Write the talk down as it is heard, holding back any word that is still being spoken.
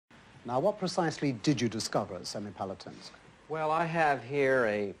Now, what precisely did you discover at Semipalatinsk? Well, I have here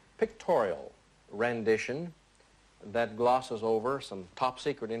a pictorial rendition that glosses over some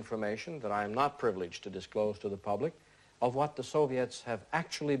top-secret information that I am not privileged to disclose to the public of what the Soviets have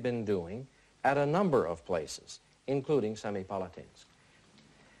actually been doing at a number of places, including Semipalatinsk.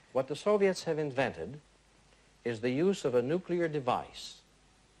 What the Soviets have invented is the use of a nuclear device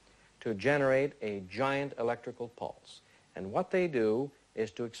to generate a giant electrical pulse. And what they do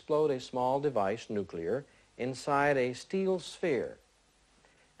is to explode a small device, nuclear, inside a steel sphere.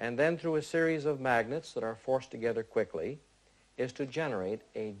 And then through a series of magnets that are forced together quickly, is to generate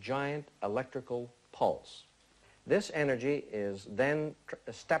a giant electrical pulse. This energy is then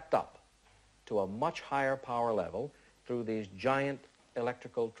stepped up to a much higher power level through these giant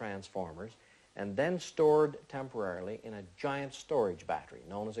electrical transformers and then stored temporarily in a giant storage battery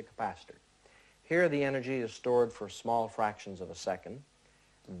known as a capacitor. Here the energy is stored for small fractions of a second,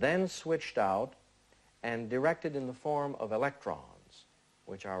 then switched out and directed in the form of electrons,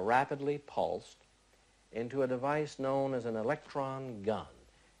 which are rapidly pulsed into a device known as an electron gun.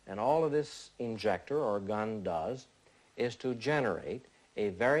 And all of this injector or gun does is to generate a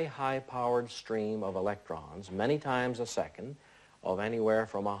very high-powered stream of electrons, many times a second, of anywhere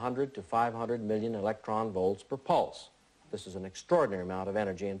from 100 to 500 million electron volts per pulse. This is an extraordinary amount of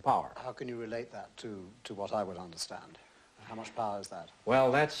energy and power. How can you relate that to what I would understand? How much power is that?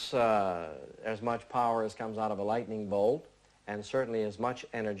 Well, that's as much power as comes out of a lightning bolt, and certainly as much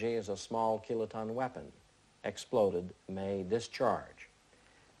energy as a small kiloton weapon exploded may discharge.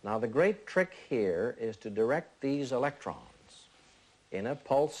 Now, the great trick here is to direct these electrons in a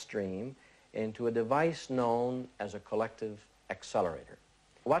pulse stream into a device known as a collective accelerator.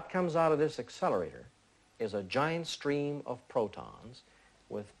 What comes out of this accelerator is a giant stream of protons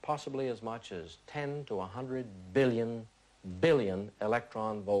with possibly as much as 10 to 100 billion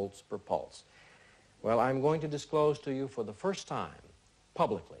electron volts per pulse. Well, I'm going to disclose to you for the first time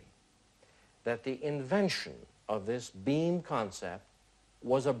publicly that the invention of this beam concept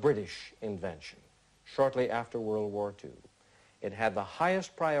was a British invention shortly after World War II. It had the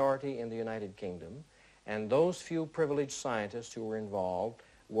highest priority in the United Kingdom, and those few privileged scientists who were involved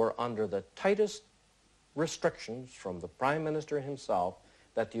were under the tightest restrictions from the Prime Minister himself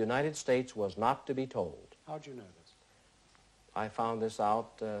that the United States was not to be told. How did you know this? I found this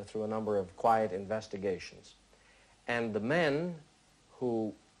out through a number of quiet investigations. And the men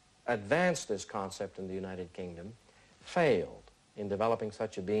who advanced this concept in the United Kingdom failed in developing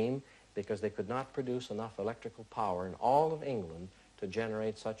such a beam because they could not produce enough electrical power in all of England to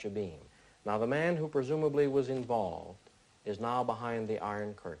generate such a beam. Now, the man who presumably was involved is now behind the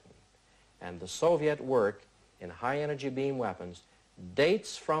Iron Curtain. And the Soviet work in high-energy beam weapons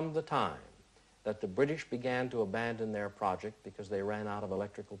dates from the time that the British began to abandon their project because they ran out of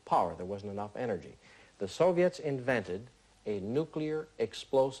electrical power. There wasn't enough energy. The Soviets invented a nuclear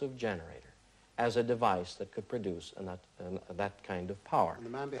explosive generator as a device that could produce that kind of power. And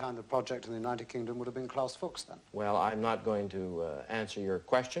the man behind the project in the United Kingdom would have been Klaus Fuchs, then? Well, I'm not going to answer your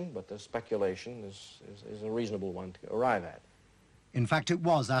question, but the speculation is a reasonable one to arrive at. In fact, it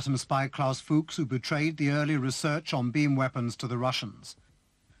was atom spy Klaus Fuchs who betrayed the early research on beam weapons to the Russians.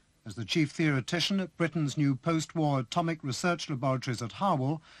 As the chief theoretician at Britain's new post-war atomic research laboratories at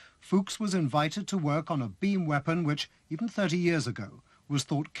Harwell, Fuchs was invited to work on a beam weapon which, even 30 years ago, was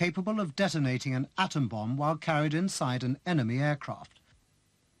thought capable of detonating an atom bomb while carried inside an enemy aircraft.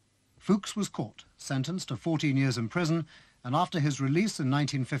 Fuchs was caught, sentenced to 14 years in prison, and after his release in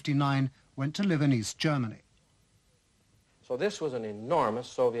 1959, went to live in East Germany. So this was an enormous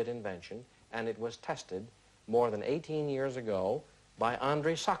Soviet invention, and it was tested more than 18 years ago by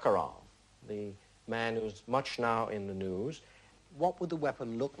Andrei Sakharov, the man who's much now in the news. What would the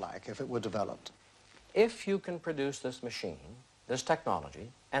weapon look like if it were developed? If you can produce this machine, this technology,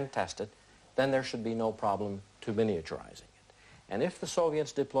 and test it, then there should be no problem to miniaturizing it. And if the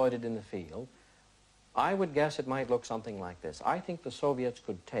Soviets deployed it in the field, I would guess it might look something like this. I think the Soviets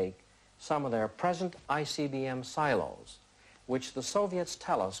could take some of their present ICBM silos, which the Soviets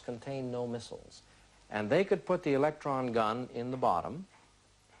tell us contain no missiles, and they could put the electron gun in the bottom.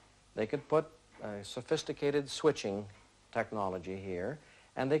 They could put a sophisticated switching technology here,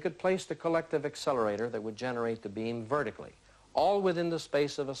 and they could place the collective accelerator that would generate the beam vertically, all within the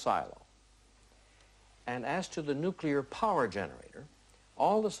space of a silo. And as to the nuclear power generator,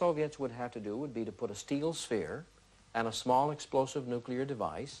 all the Soviets would have to do would be to put a steel sphere and a small explosive nuclear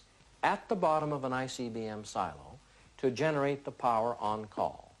device at the bottom of an ICBM silo to generate the power on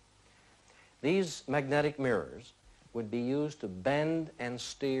call. These magnetic mirrors would be used to bend and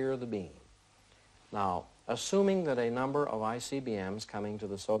steer the beam. Now, assuming that a number of ICBMs coming to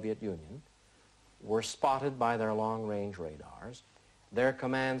the Soviet Union were spotted by their long-range radars, their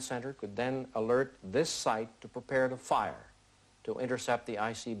command center could then alert this site to prepare to fire to intercept the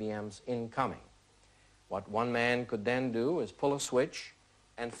ICBMs incoming. What one man could then do is pull a switch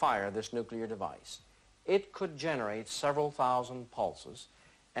and fire this nuclear device. It could generate several thousand pulses,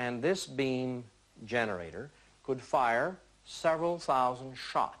 and this beam generator could fire several thousand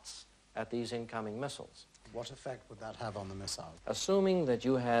shots at these incoming missiles. What effect would that have on the missile? Assuming that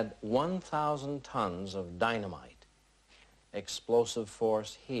you had 1,000 tons of dynamite, explosive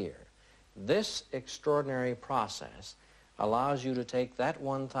force here, this extraordinary process allows you to take that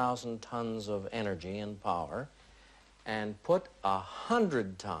 1,000 tons of energy and power and put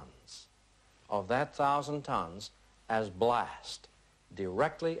 100 tons of that 1,000 tons as blast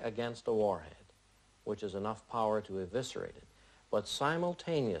directly against a warhead, which is enough power to eviscerate it. But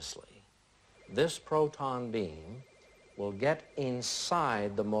simultaneously, this proton beam will get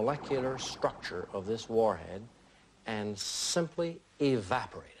inside the molecular structure of this warhead and simply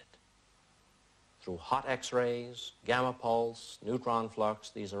evaporate it. Through hot X-rays, gamma pulse, neutron flux,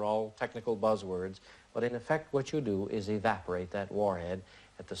 these are all technical buzzwords, but in effect what you do is evaporate that warhead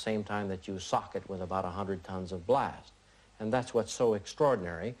at the same time that you sock it with about 100 tons of blast. And that's what's so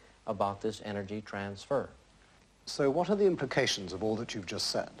extraordinary about this energy transfer. So what are the implications of all that you've just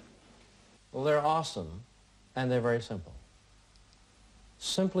said? Well, they're awesome, and they're very simple.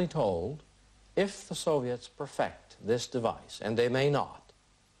 Simply told, if the Soviets perfect this device, and they may not,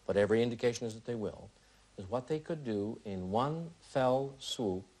 but every indication is that they will, is what they could do in one fell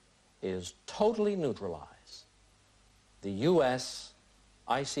swoop is totally neutralize the U.S.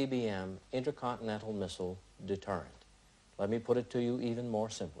 ICBM intercontinental missile deterrent. Let me put it to you even more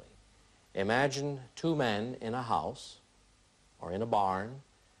simply. Imagine two men in a house or in a barn.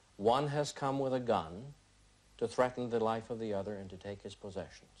 One has come with a gun to threaten the life of the other and to take his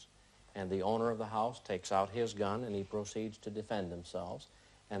possessions. And the owner of the house takes out his gun and he proceeds to defend themselves.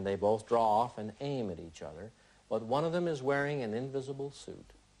 And they both draw off and aim at each other. But one of them is wearing an invisible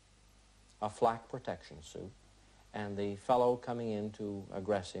suit, a flak protection suit. And the fellow coming in to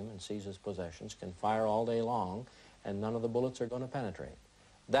aggress him and seize his possessions can fire all day long and none of the bullets are going to penetrate.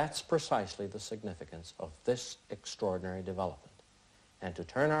 That's precisely the significance of this extraordinary development. And to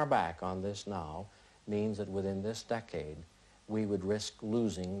turn our back on this now means that within this decade, we would risk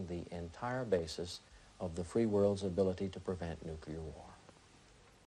losing the entire basis of the free world's ability to prevent nuclear war.